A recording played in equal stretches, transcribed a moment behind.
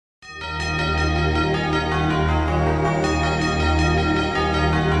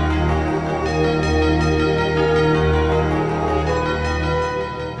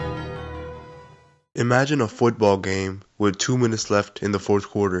Imagine a football game with 2 minutes left in the fourth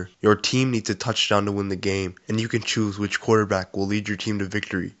quarter. Your team needs a touchdown to win the game, and you can choose which quarterback will lead your team to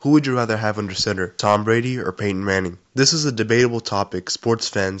victory. Who would you rather have under center, Tom Brady or Peyton Manning? This is a debatable topic sports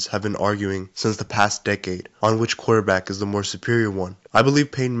fans have been arguing since the past decade on which quarterback is the more superior one. I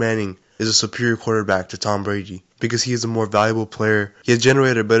believe Peyton Manning is a superior quarterback to Tom Brady because he is a more valuable player. He has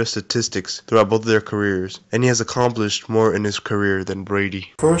generated better statistics throughout both of their careers, and he has accomplished more in his career than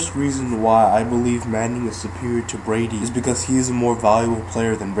Brady. First reason why I believe Manning is superior to Brady is because he is a more valuable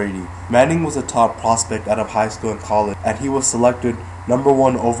player than Brady. Manning was a top prospect out of high school and college, and he was selected number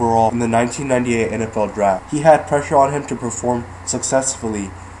 1 overall in the 1998 NFL Draft. He had pressure on him to perform successfully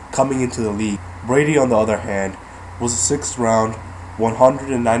coming into the league. Brady, on the other hand, was a 6th round,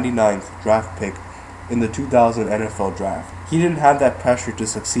 199th draft pick in the 2000 NFL Draft. He didn't have that pressure to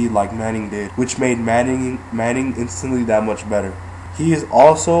succeed like Manning did, which made Manning instantly that much better. He is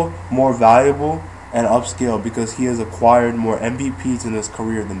also more valuable and upscale because he has acquired more MVPs in his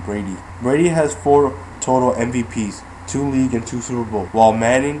career than Brady. Brady has 4 total MVPs, 2 league and 2 Super Bowl, while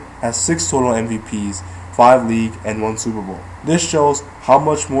Manning has 6 total MVPs, 5 league and 1 Super Bowl. This shows how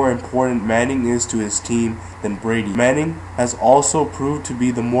much more important Manning is to his team than Brady. Manning has also proved to be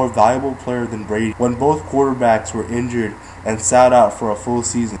the more valuable player than Brady when both quarterbacks were injured and sat out for a full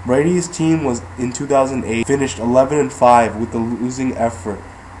season. Brady's team was in 2008 finished 11-5 with a losing effort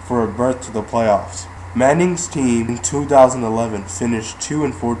for a berth to the playoffs. Manning's team in 2011 finished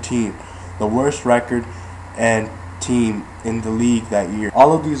 2-14, the worst record and team in the league that year.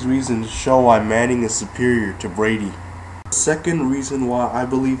 All of these reasons show why Manning is superior to Brady. The second reason why I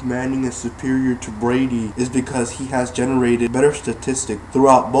believe Manning is superior to Brady is because he has generated better statistics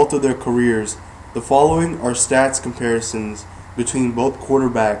throughout both of their careers. The following are stats comparisons between both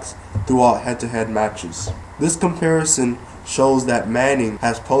quarterbacks throughout head-to-head matches. This comparison shows that Manning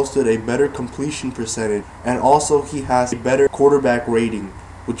has posted a better completion percentage, and also he has a better quarterback rating,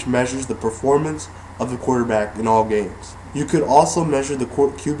 which measures the performance of the quarterback in all games. You could also measure the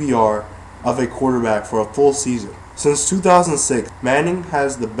QBR of a quarterback for a full season. Since 2006, Manning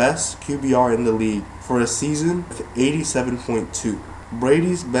has the best QBR in the league for a season with 87.2.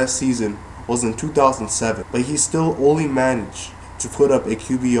 Brady's best season was in 2007, but he still only managed to put up a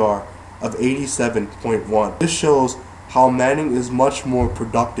QBR of 87.1. This shows how Manning is much more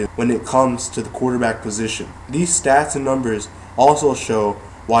productive when it comes to the quarterback position. These stats and numbers also show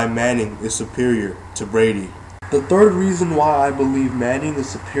why Manning is superior to Brady. The third reason why I believe Manning is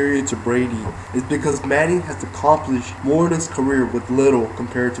superior to Brady is because Manning has accomplished more in his career with little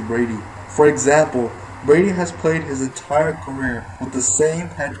compared to Brady. For example, Brady has played his entire career with the same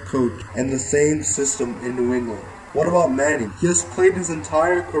head coach and the same system in New England. What about Manning? He has played his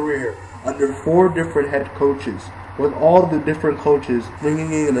entire career under 4 different head coaches, with all the different coaches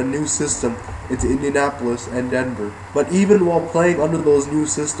bringing in a new system into Indianapolis and Denver. But even while playing under those new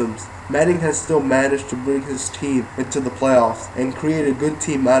systems, Manning has still managed to bring his team into the playoffs and create a good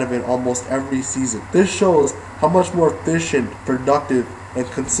team out of it almost every season. This shows how much more efficient, productive, and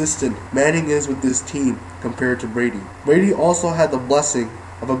consistent Manning is with this team compared to Brady. Brady also had the blessing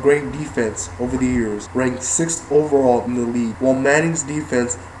of a great defense over the years, ranked 6th overall in the league, while Manning's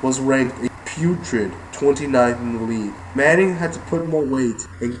defense was ranked a putrid 29th in the league. Manning had to put more weight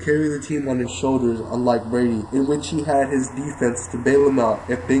and carry the team on his shoulders, unlike Brady, in which he had his defense to bail him out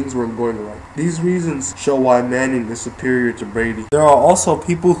if things weren't going right. These reasons show why Manning is superior to Brady. There are also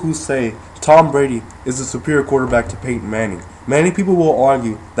people who say Tom Brady is a superior quarterback to Peyton Manning. Many people will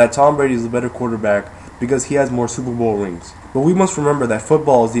argue that Tom Brady is a better quarterback because he has more Super Bowl rings. But we must remember that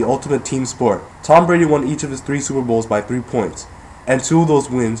football is the ultimate team sport. Tom Brady won each of his 3 Super Bowls by 3 points, and 2 of those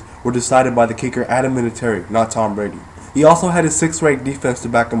wins were decided by the kicker Adam Vinatieri, not Tom Brady. He also had his 6th-ranked defense to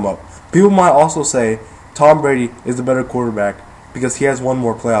back him up. People might also say Tom Brady is the better quarterback because he has won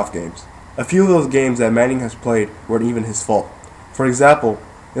more playoff games. A few of those games that Manning has played weren't even his fault. For example,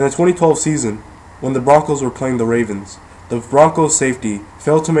 in the 2012 season, when the Broncos were playing the Ravens, the Broncos safety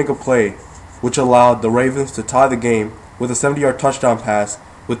failed to make a play which allowed the Ravens to tie the game with a 70-yard touchdown pass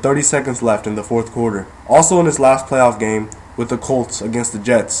with 30 seconds left in the fourth quarter. Also in his last playoff game with the Colts against the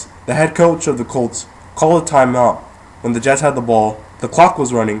Jets, the head coach of the Colts called a timeout when the Jets had the ball, the clock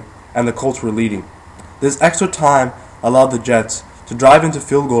was running, and the Colts were leading. This extra time allowed the Jets to drive into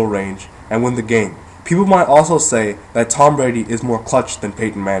field goal range and win the game. People might also say that Tom Brady is more clutch than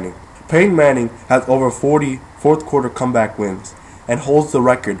Peyton Manning. Peyton Manning has over 40 fourth-quarter comeback wins and holds the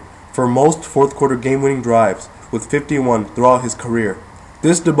record for most fourth-quarter game-winning drives with 51 throughout his career.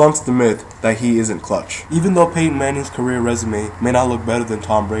 This debunks the myth that he isn't clutch. Even though Peyton Manning's career resume may not look better than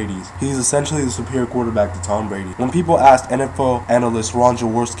Tom Brady's, he is essentially the superior quarterback to Tom Brady. When people asked NFL analyst Ron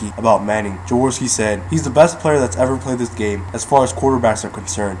Jaworski about Manning, Jaworski said, "He's the best player that's ever played this game as far as quarterbacks are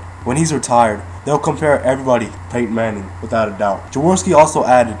concerned. When he's retired, they'll compare everybody to Peyton Manning, without a doubt." Jaworski also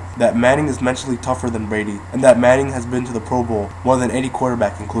added that Manning is mentally tougher than Brady, and that Manning has been to the Pro Bowl more than any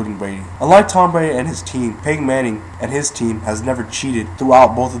quarterback, including Brady. Unlike Tom Brady and his team, Peyton Manning and his team has never cheated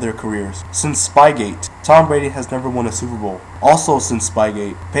throughout both of their careers. Since Spygate, Tom Brady has never won a Super Bowl. Also since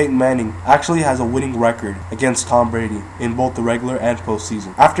Spygate, Peyton Manning actually has a winning record against Tom Brady in both the regular and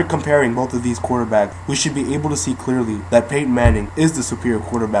postseason. After comparing both of these quarterbacks, we should be able to see clearly that Peyton Manning is the superior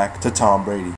quarterback to Tom Brady.